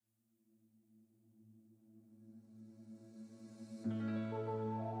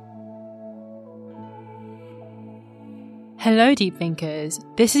Hello, deep thinkers.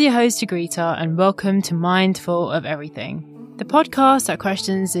 This is your host, Agrita, and welcome to Mindful of Everything, the podcast that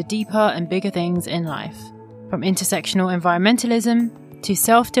questions the deeper and bigger things in life, from intersectional environmentalism to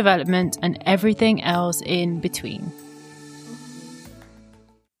self-development and everything else in between.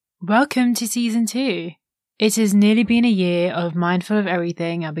 Welcome to Season 2. It has nearly been a year of Mindful of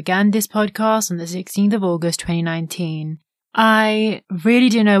Everything. I began this podcast on the 16th of August 2019. I really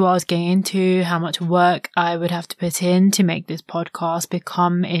didn't know what I was getting into, how much work I would have to put in to make this podcast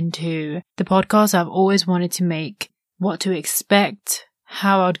become into the podcast I've always wanted to make, what to expect,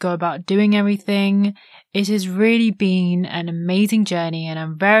 how I'd go about doing everything. It has really been an amazing journey, and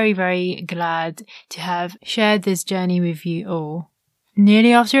I'm very, very glad to have shared this journey with you all.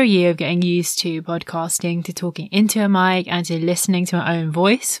 Nearly after a year of getting used to podcasting, to talking into a mic and to listening to my own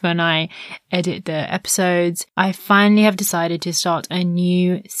voice when I edit the episodes, I finally have decided to start a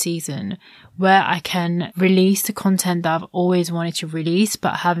new season where I can release the content that I've always wanted to release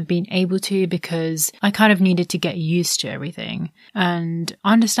but haven't been able to because I kind of needed to get used to everything and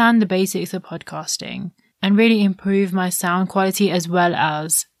understand the basics of podcasting and really improve my sound quality as well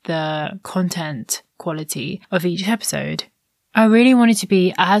as the content quality of each episode. I really wanted to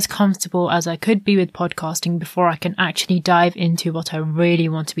be as comfortable as I could be with podcasting before I can actually dive into what I really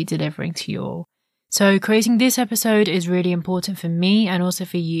want to be delivering to you all. So creating this episode is really important for me and also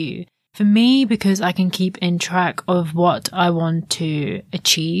for you. For me, because I can keep in track of what I want to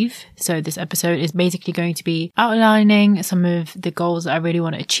achieve. So this episode is basically going to be outlining some of the goals that I really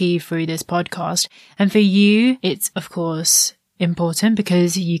want to achieve through this podcast. And for you, it's of course important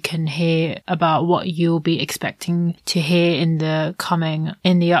because you can hear about what you'll be expecting to hear in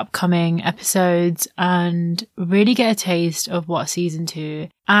the upcoming episodes and really get a taste of what season 2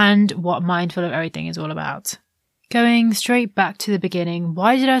 and what Mindful of Everything is all about. Going straight back to the beginning,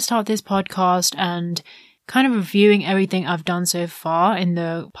 why did I start this podcast and kind of reviewing everything I've done so far in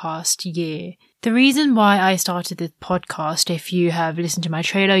the past year? The reason why I started this podcast, if you have listened to my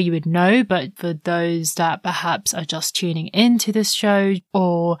trailer, you would know, but for those that perhaps are just tuning into this show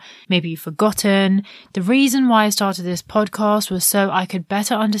or maybe you've forgotten, the reason why I started this podcast was so I could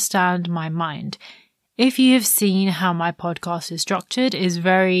better understand my mind. If you have seen how my podcast is structured, it's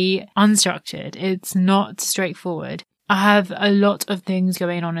very unstructured. It's not straightforward. I have a lot of things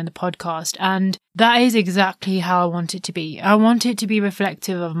going on in the podcast, and that is exactly how I want it to be. I want it to be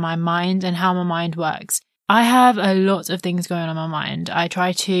reflective of my mind and how my mind works. I have a lot of things going on in my mind. I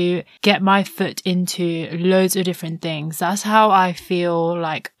try to get my foot into loads of different things. That's how I feel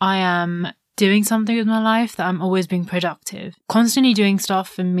like I am doing something with my life, that I'm always being productive. Constantly doing stuff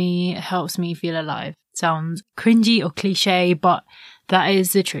for me helps me feel alive. Sounds cringy or cliche, but that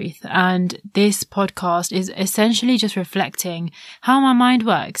is the truth. And this podcast is essentially just reflecting how my mind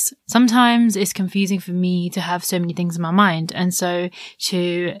works. Sometimes it's confusing for me to have so many things in my mind. And so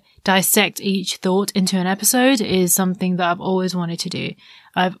to dissect each thought into an episode is something that I've always wanted to do.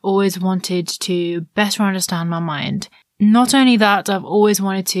 I've always wanted to better understand my mind. Not only that, I've always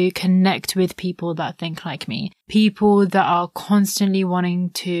wanted to connect with people that think like me. People that are constantly wanting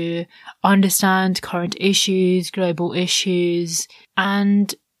to understand current issues, global issues,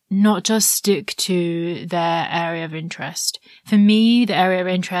 and not just stick to their area of interest. For me, the area of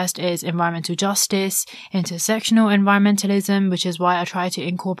interest is environmental justice, intersectional environmentalism, which is why I try to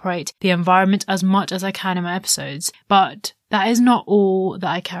incorporate the environment as much as I can in my episodes. But that is not all that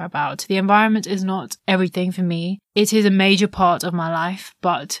I care about. The environment is not everything for me. It is a major part of my life,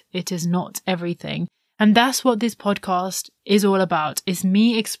 but it is not everything. And that's what this podcast is all about, is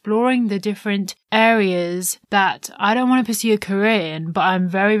me exploring the different areas that I don't want to pursue a career in, but I'm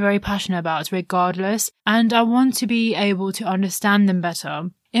very, very passionate about regardless. And I want to be able to understand them better.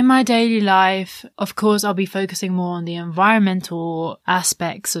 In my daily life, of course, I'll be focusing more on the environmental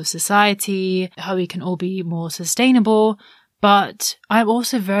aspects of society, how we can all be more sustainable. But I'm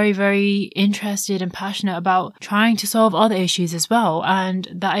also very, very interested and passionate about trying to solve other issues as well. And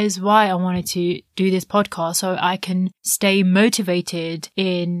that is why I wanted to do this podcast, so I can stay motivated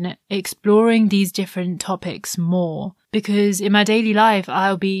in exploring these different topics more. Because in my daily life,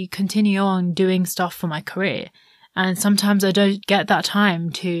 I'll be continuing on doing stuff for my career. And sometimes I don't get that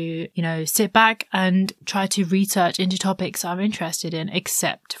time to, sit back and try to research into topics I'm interested in,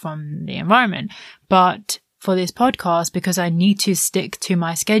 except from the environment. But for this podcast, because I need to stick to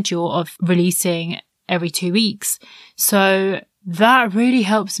my schedule of releasing every 2 weeks. So that really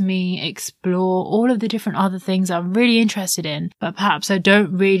helps me explore all of the different other things I'm really interested in, but perhaps I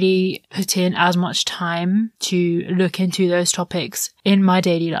don't really put in as much time to look into those topics in my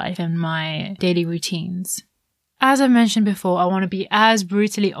daily life and my daily routines. As I mentioned before, I want to be as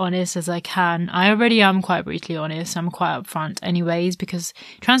brutally honest as I can. I already am quite brutally honest. I'm quite upfront anyways, because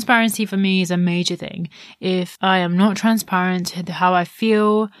transparency for me is a major thing. If I am not transparent with how I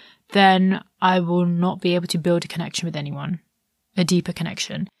feel, then I will not be able to build a connection with anyone, a deeper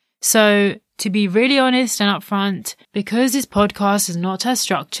connection. So to be really honest and upfront, because this podcast is not as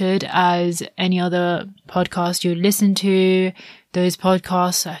structured as any other podcast you listen to, those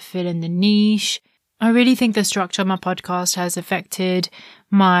podcasts that fill in the niche, I really think the structure of my podcast has affected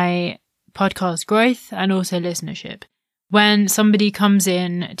my podcast growth and also listenership. When somebody comes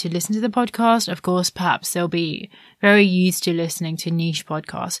in to listen to the podcast, of course, perhaps they'll be very used to listening to niche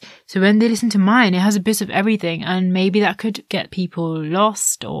podcasts. So when they listen to mine, it has a bit of everything, and maybe that could get people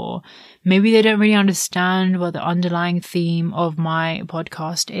lost, or maybe they don't really understand what the underlying theme of my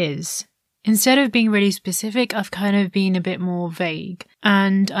podcast is. Instead of being really specific, I've kind of been a bit more vague.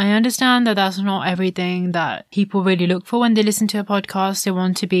 And I understand that that's not everything that people really look for when they listen to a podcast. They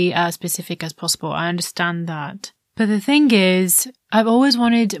want to be as specific as possible. I understand that. But the thing is, I've always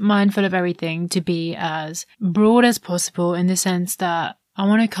wanted Mindful of Everything to be as broad as possible, in the sense that I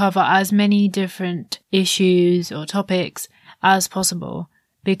want to cover as many different issues or topics as possible.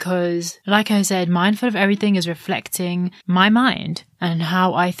 Because, like I said, Mindful of Everything is reflecting my mind and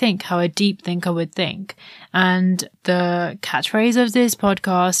how I think, how a deep thinker would think. And the catchphrase of this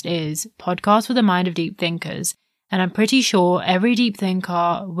podcast is Podcast for the Mind of Deep Thinkers. And I'm pretty sure every deep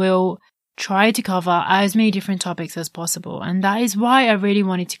thinker will try to cover as many different topics as possible. And that is why I really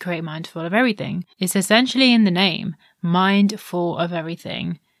wanted to create Mindful of Everything. It's essentially in the name, Mindful of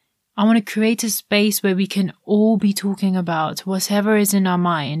Everything. I want to create a space where we can all be talking about whatever is in our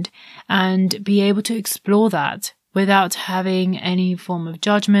mind and be able to explore that without having any form of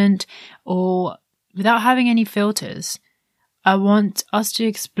judgment or without having any filters. I want us to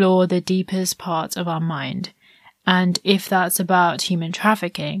explore the deepest parts of our mind. And if that's about human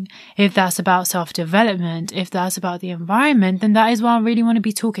trafficking, if that's about self-development, if that's about the environment, then that is what I really want to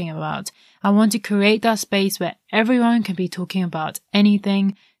be talking about. I want to create that space where everyone can be talking about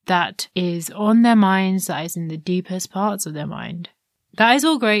anything that is on their minds, that is in the deepest parts of their mind. That is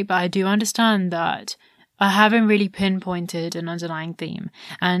all great, but I do understand that I haven't really pinpointed an underlying theme.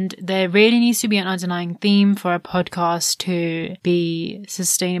 And there really needs to be an underlying theme for a podcast to be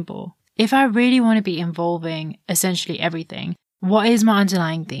sustainable. If I really want to be involving essentially everything, what is my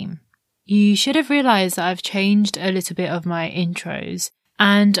underlying theme? You should have realized that I've changed a little bit of my intros.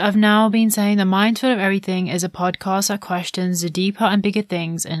 And I've now been saying that Mindful of Everything is a podcast that questions the deeper and bigger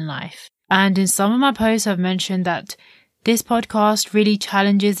things in life. And in some of my posts, I've mentioned that this podcast really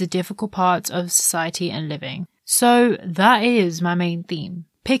challenges the difficult parts of society and living. So that is my main theme.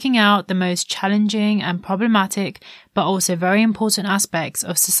 Picking out the most challenging and problematic, but also very important aspects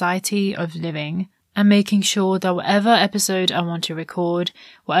of society, of living, and making sure that whatever episode I want to record,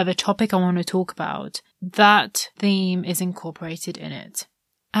 whatever topic I want to talk about, that theme is incorporated in it.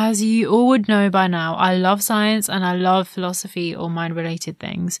 As you all would know by now, I love science and I love philosophy or mind-related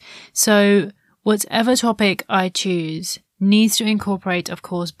things. So whatever topic I choose needs to incorporate, of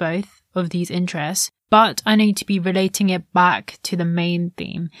course, both of these interests, but I need to be relating it back to the main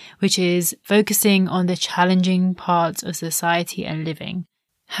theme, which is focusing on the challenging parts of society and living.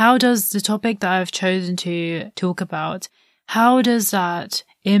 How does the topic that I've chosen to talk about, how does that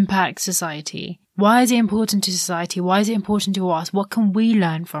impact society? Why is it important to society? Why is it important to us? What can we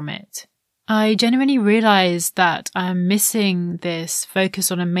learn from it? I genuinely realized that I'm missing this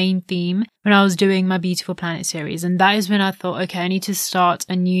focus on a main theme when I was doing my Beautiful Planet series. And that is when I thought, okay, I need to start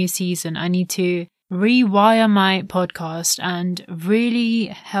a new season. I need to rewire my podcast and really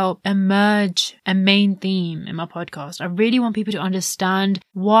help emerge a main theme in my podcast. I really want people to understand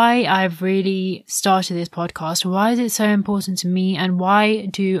why I've really started this podcast. Why is it so important to me? And why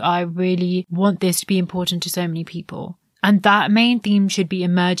do I really want this to be important to so many people? And that main theme should be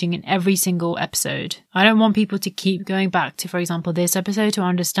emerging in every single episode. I don't want people to keep going back to, for example, this episode to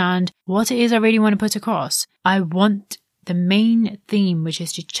understand what it is I really want to put across. I want the main theme, which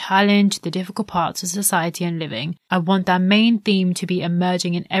is to challenge the difficult parts of society and living. I want that main theme to be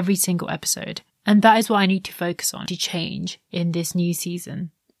emerging in every single episode. And that is what I need to focus on to change in this new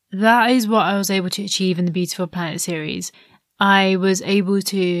season. That is what I was able to achieve in the Beautiful Planet series. I was able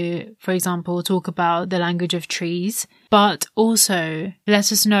to, for example, talk about the language of trees, but also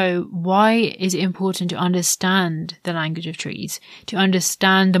let us know why is it important to understand the language of trees, to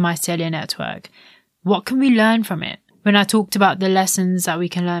understand the mycelia network. What can we learn from it? When I talked about the lessons that we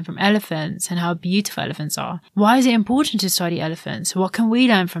can learn from elephants and how beautiful elephants are, why is it important to study elephants? What can we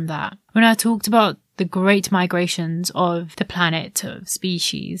learn from that? When I talked about the great migrations of the planet, of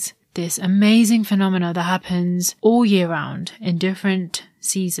species, this amazing phenomena that happens all year round in different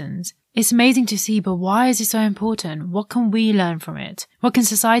seasons. It's amazing to see, but why is it so important? What can we learn from it? What can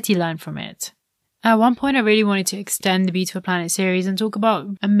society learn from it? At one point, I really wanted to extend the Beautiful Planet series and talk about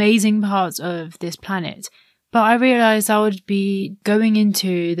amazing parts of this planet. But I realized I would be going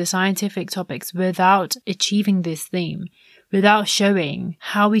into the scientific topics without achieving this theme, without showing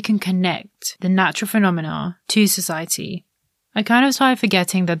how we can connect the natural phenomena to society. I kind of started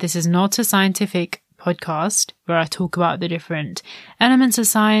forgetting that this is not a scientific podcast where I talk about the different elements of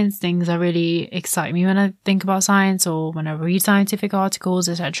science, things that really excite me when I think about science or when I read scientific articles,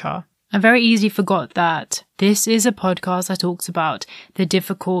 etc. I very easily forgot that this is a podcast that talks about the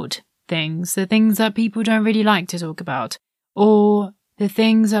difficult things, the things that people don't really like to talk about, or the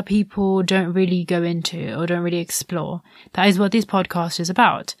things that people don't really go into or don't really explore. That is what this podcast is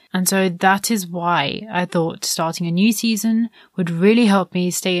about. And so that is why I thought starting a new season would really help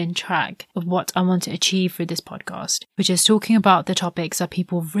me stay in track of what I want to achieve through this podcast, which is talking about the topics that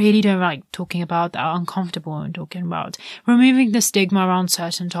people really don't like talking about, that are uncomfortable in talking about, removing the stigma around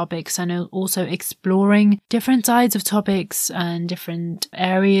certain topics, and also exploring different sides of topics and different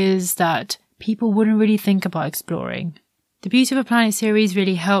areas that people wouldn't really think about exploring. The Beautiful Planet series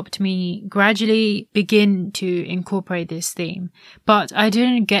really helped me gradually begin to incorporate this theme, but I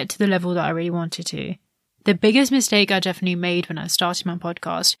didn't get to the level that I really wanted to. The biggest mistake I definitely made when I started my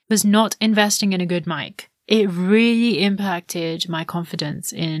podcast was not investing in a good mic. It really impacted my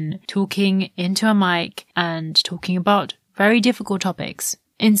confidence in talking into a mic and talking about very difficult topics.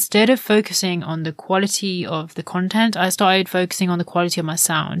 Instead of focusing on the quality of the content, I started focusing on the quality of my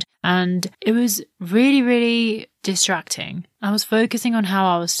sound. And it was really, really distracting. I was focusing on how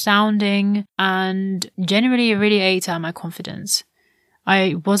I was sounding, and generally it really ate at my confidence.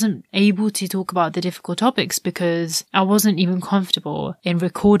 I wasn't able to talk about the difficult topics because I wasn't even comfortable in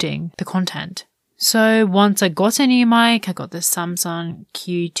recording the content. So once I got a new mic, I got the Samsung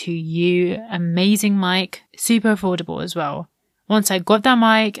Q2U, amazing mic, super affordable as well. Once I got that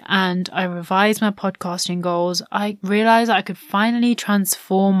mic and I revised my podcasting goals, I realized I could finally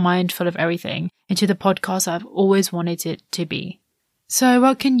transform Mindful of Everything into the podcast I've always wanted it to be. So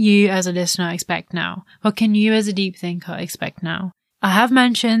what can you as a listener expect now? What can you as a deep thinker expect now? I have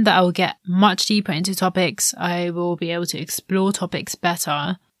mentioned that I will get much deeper into topics. I will be able to explore topics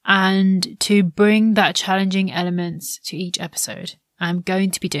better and to bring that challenging elements to each episode. I'm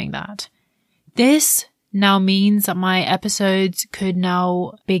going to be doing that. This now means that my episodes could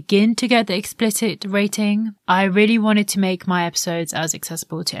now begin to get the explicit rating. I really wanted to make my episodes as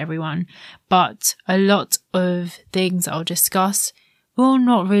accessible to everyone, but a lot of things I'll discuss will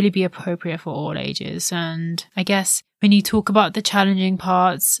not really be appropriate for all ages. And I guess when you talk about the challenging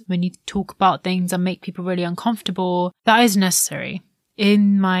parts, when you talk about things that make people really uncomfortable, that is necessary.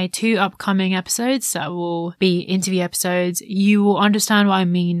 In my 2 upcoming episodes that will be interview episodes, you will understand what I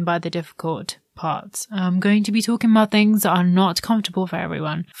mean by the difficult parts. I'm going to be talking about things that are not comfortable for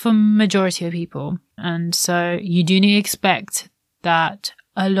everyone, for majority of people. And so you do need to expect that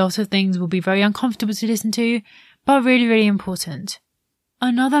a lot of things will be very uncomfortable to listen to, but really, really important.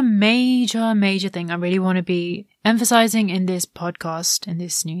 Another major thing I really want to be emphasizing in this podcast, in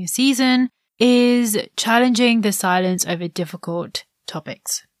this new season, is challenging the silence over difficult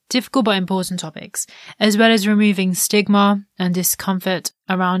topics. Difficult but important topics, as well as removing stigma and discomfort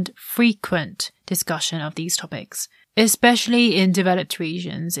around frequent discussion of these topics, especially in developed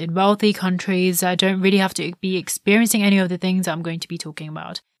regions, in wealthy countries that don't really have to be experiencing any of the things I'm going to be talking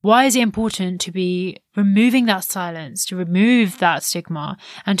about. Why is it important to be removing that silence, to remove that stigma,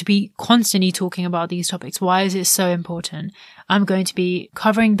 and to be constantly talking about these topics? Why is it so important? I'm going to be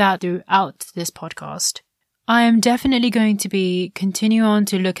covering that throughout this podcast. I am definitely going to be continuing on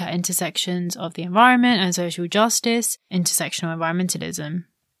to look at intersections of the environment and social justice, intersectional environmentalism,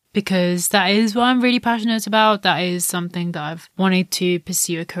 because that is what I'm really passionate about. That is something that I've wanted to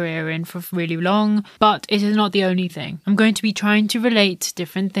pursue a career in for really long, but it is not the only thing. I'm going to be trying to relate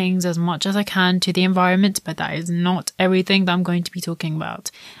different things as much as I can to the environment, but that is not everything that I'm going to be talking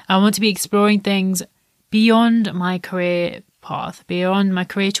about. I want to be exploring things beyond my career path, beyond my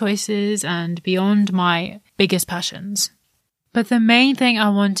career choices, and beyond my biggest passions. But the main thing I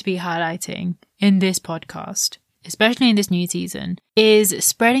want to be highlighting in this podcast, especially in this new season, is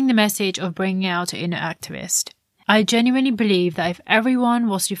spreading the message of bringing out an inner activist. I genuinely believe that if everyone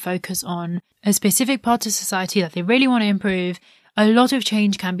was to focus on a specific part of society that they really want to improve, a lot of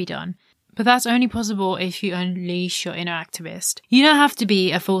change can be done. But that's only possible if you unleash your inner activist. You don't have to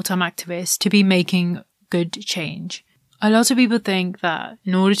be a full-time activist to be making good change. A lot of people think that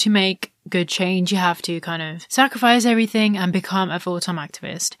in order to make good change, you have to kind of sacrifice everything and become a full-time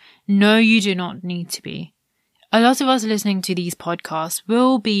activist. No, you do not need to be. A lot of us listening to these podcasts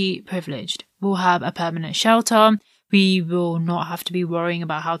will be privileged. We'll have a permanent shelter. We will not have to be worrying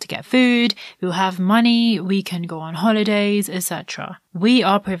about how to get food. We'll have money. We can go on holidays, etc. We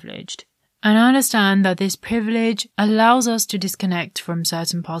are privileged. And I understand that this privilege allows us to disconnect from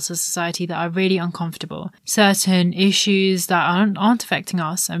certain parts of society that are really uncomfortable, certain issues that aren't affecting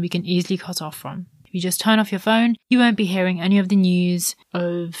us and we can easily cut off from. If you just turn off your phone, you won't be hearing any of the news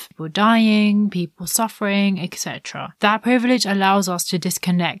of people dying, people suffering, etc. That privilege allows us to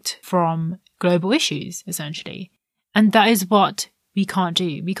disconnect from global issues, essentially. And that is what we can't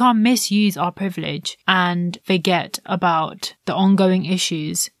do. We can't misuse our privilege and forget about the ongoing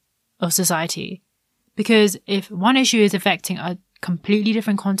issues of society. Because if one issue is affecting a completely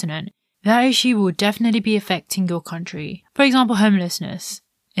different continent, that issue will definitely be affecting your country. For example, homelessness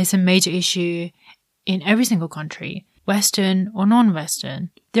is a major issue in every single country, Western or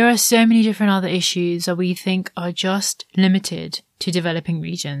non-Western. There are so many different other issues that we think are just limited to developing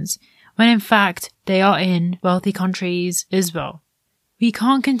regions, when in fact they are in wealthy countries as well. We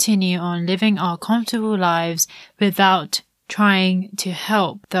can't continue on living our comfortable lives without trying to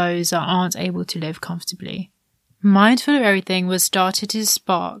help those that aren't able to live comfortably. Mindful of Everything was started to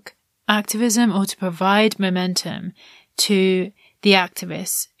spark activism or to provide momentum to the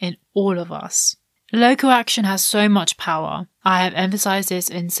activists in all of us. Local action has so much power. I have emphasized this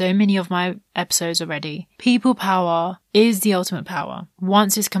in so many of my episodes already. People power is the ultimate power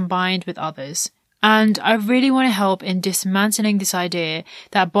once it's combined with others. And I really want to help in dismantling this idea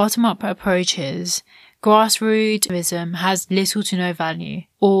that bottom-up approaches, grassroots activism has little to no value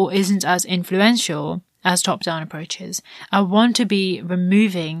or isn't as influential as top-down approaches. I want to be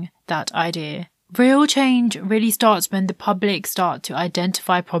removing that idea. Real change really starts when the public start to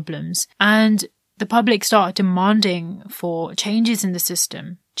identify problems and the public start demanding for changes in the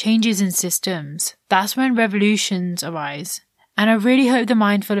system, changes in systems. That's when revolutions arise. And I really hope the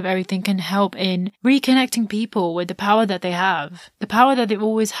Mindful of Everything can help in reconnecting people with the power that they have, the power that they've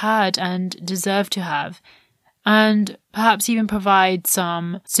always had and deserve to have, and perhaps even provide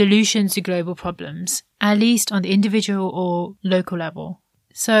some solutions to global problems, at least on the individual or local level.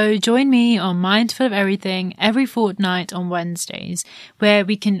 So join me on Mindful of Everything every fortnight on Wednesdays, where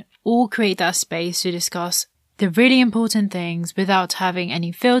we can all create that space to discuss the really important things without having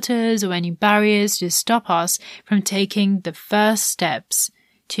any filters or any barriers to stop us from taking the first steps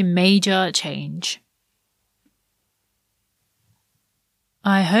to major change.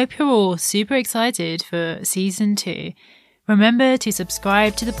 I hope you're all super excited for season 2. Remember to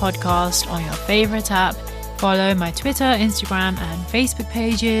subscribe to the podcast on your favorite app, follow my Twitter, Instagram and Facebook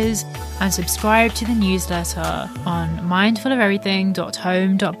pages, and subscribe to the newsletter on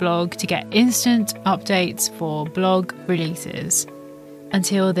mindfuloferything.home.blog to get instant updates for blog releases.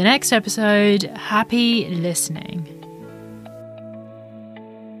 Until the next episode, happy listening.